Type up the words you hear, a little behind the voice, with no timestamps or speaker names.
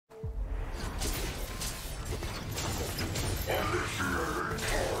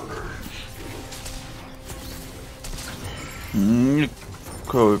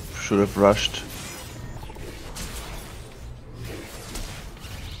Should have rushed.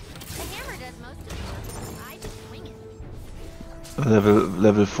 The hammer does most of the work. I just swing it.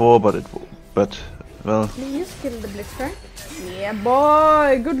 Level 4, but well. Please kill the Blitzcrank. Yeah,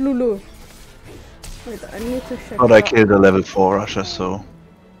 boy! Good Lulu. Wait, I need to check. But I killed a level 4 Rusher, so.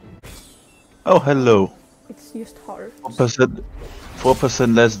 Oh, hello. It's just hard.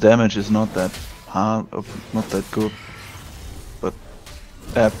 4% less damage is not that hard, not that good.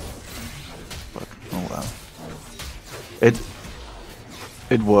 But oh well.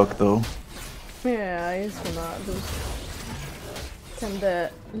 It worked though. Yeah, he's gonna lose. Can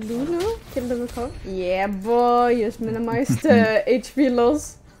the Lulu kill the Recall? Yeah, boy! Just minimize the HP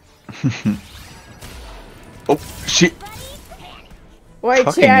loss. Oh shit! Wait,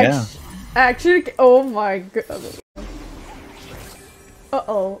 Fucking she yeah. actually. Oh my god.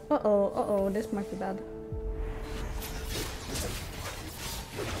 Uh-oh, this might be bad.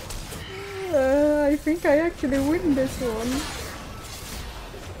 I think I actually win this one.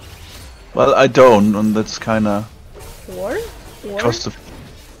 Well, I don't, and that's kinda War? cost of.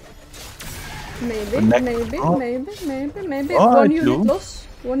 Maybe. Oh, One I unit do. loss.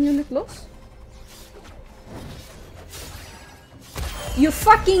 One unit loss. You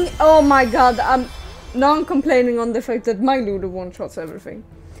fucking. Oh my god, now I'm complaining on the fact that my Lulu one-shots everything.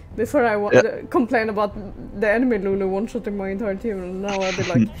 Before I complain about the enemy Lulu one-shotting my entire team, and now I'll be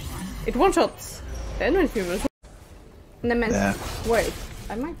like, it one-shots the enemy team as well. And I meant, wait,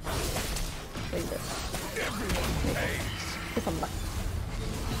 I might like this. If I'm lucky.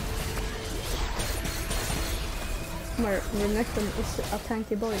 My Renekton is a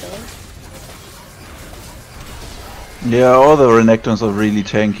tanky boy though. Yeah, all the Renekton's are really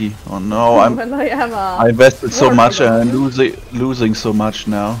tanky. Oh no, Well, I invested so much and Warrior. losing so much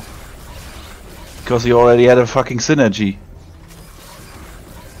now. Because he already had a fucking synergy.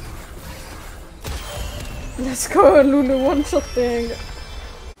 Let's go, Lulu one-shot thing.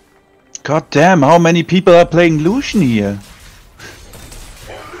 God damn, how many people are playing Lucian here?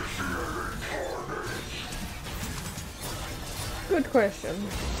 Good question.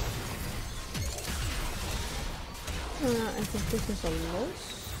 I think this is a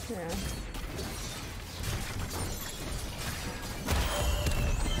loss. Yeah.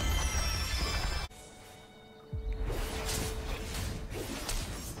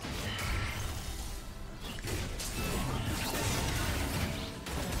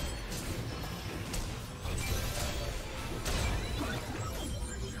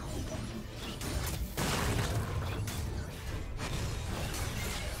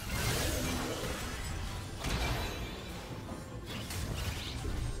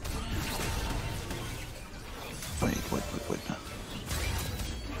 Wait.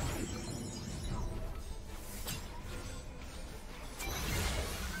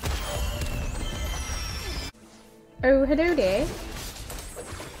 Oh, hello there.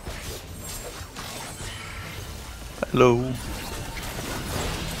 Hello.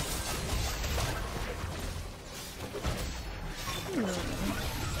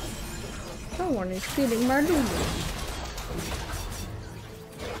 Someone is stealing my Lulu.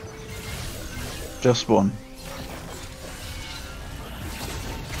 Just one.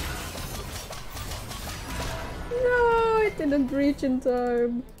 No, it didn't reach in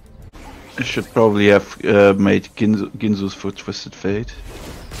time. I should probably have made Ginzu's foot Twisted Fate.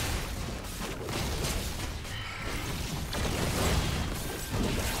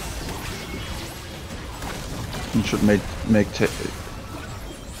 And should make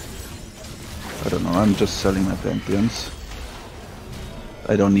I don't know, I'm just selling my Pantheons.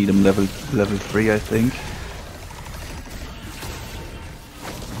 I don't need them level 3, I think.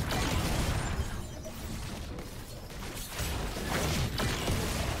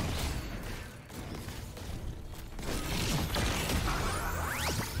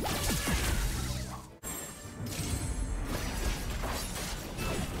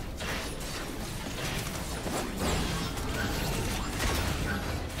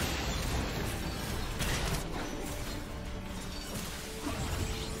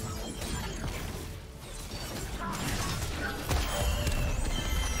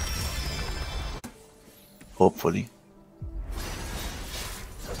 Hopefully.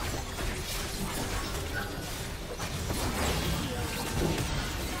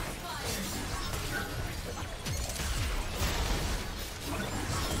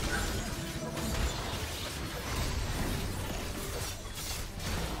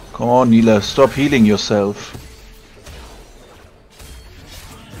 Come on, Neela, stop healing yourself.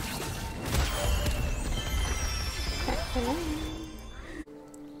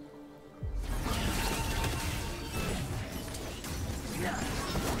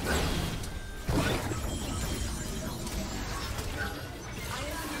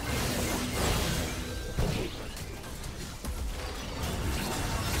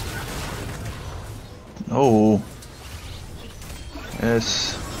 Oh.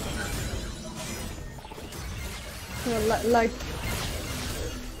 Yes. Well, like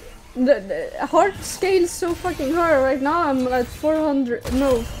the heart scale's so fucking high right now. I'm at 400,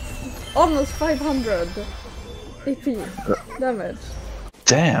 no, almost 500 AP damage.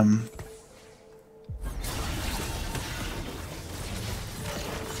 Damn.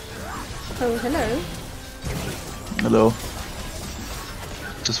 Oh, hello. Hello.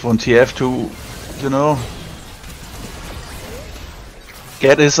 Just want TF to, you know,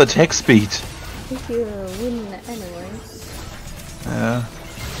 get his attack speed. If you win anyways. Yeah.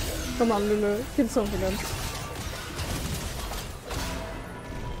 Come on, Lulu, kill something else.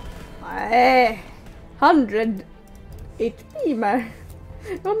 Hey, 100 HP, man.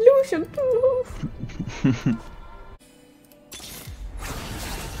 On Lucian too.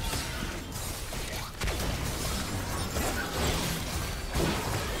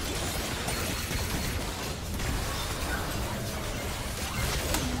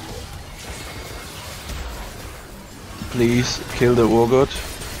 Please kill the Urgot.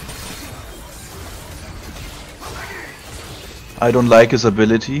 I don't like his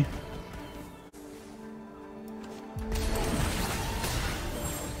ability.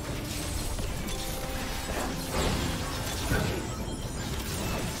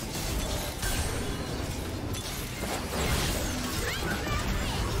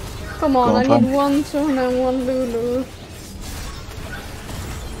 Come on, Go on, I Tom. need one Sun and one Lulu.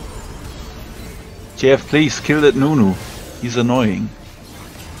 TF, please kill that Nunu. He's annoying.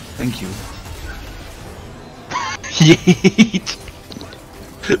 Thank you. Yeet.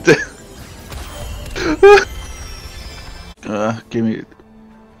 Give me.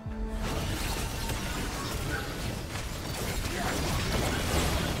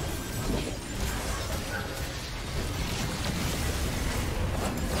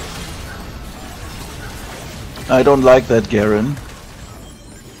 I don't like that Garen.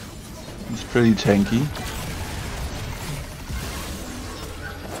 He's pretty tanky.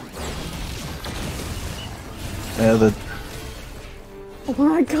 Yeah, that. Oh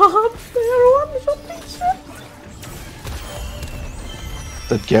my god, they are one-shotting shit!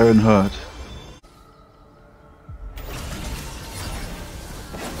 That Garen hurt.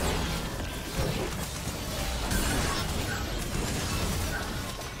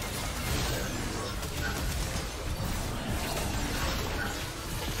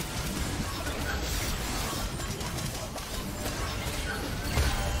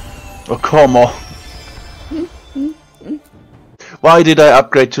 Oh, come on. Why did I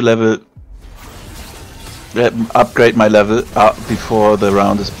upgrade to level... upgrade my level before the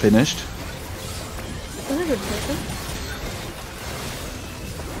round is finished? That's a good person.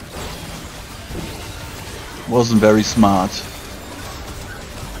 Wasn't very smart.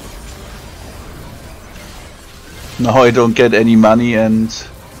 Now I don't get any money and...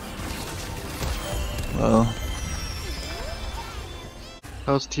 well...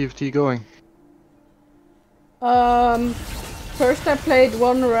 How's TFT going? First I played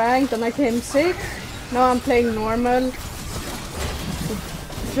one ranked and I came sick. Now I'm playing normal with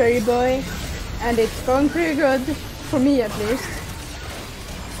HardBôt and it's going pretty good, for me at least.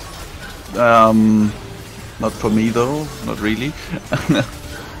 Not for me though, not really.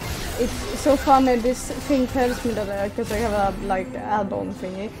 It's so funny, this thing tells me that because I have a like add-on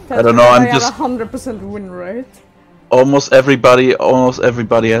thingy. I don't know, I I'm have just... 100% win rate. almost everybody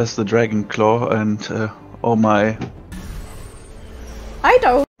has the Dragon Claw and oh my... I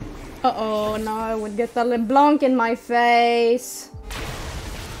don't. Uh-oh, now I would get a LeBlanc in my face.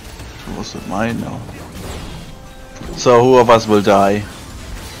 Was it mine? No. So who of us will die?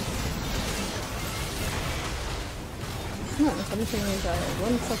 No, the funny thing is I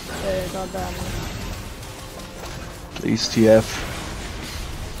one-shot goddamn Please TF.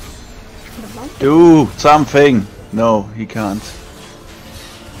 LeBlanc. Do something! No, he can't.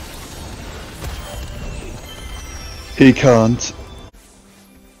 He can't.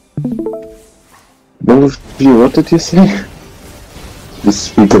 Both of you, what did you say? You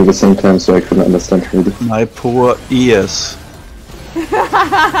speak at the same time, so I couldn't understand really. My poor ears.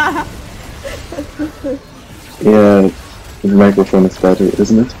 Yeah, the microphone is better,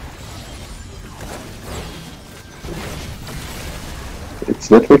 isn't it? Is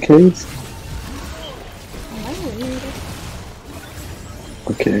that the case?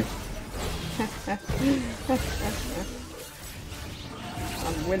 Okay.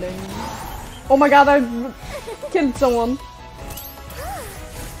 I'm winning. Oh my god, I killed someone.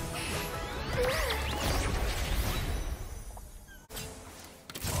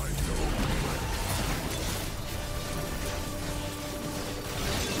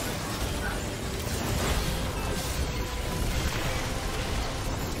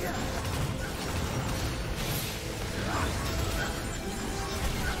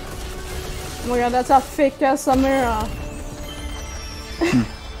 Oh my god, that's a thick as Samira.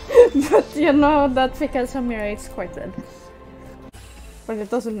 But you know, that thick as Samira is quite dead. But it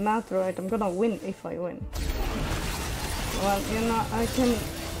doesn't matter, right? I'm gonna win if I win. Well, you know, I can...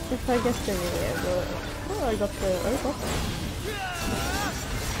 If I get the... Oh, I got the...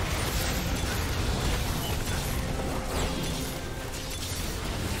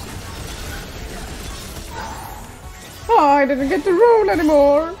 Oh, I didn't get to roll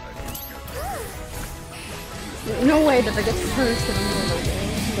anymore! No way that I get first anymore,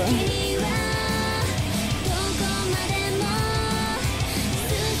 but...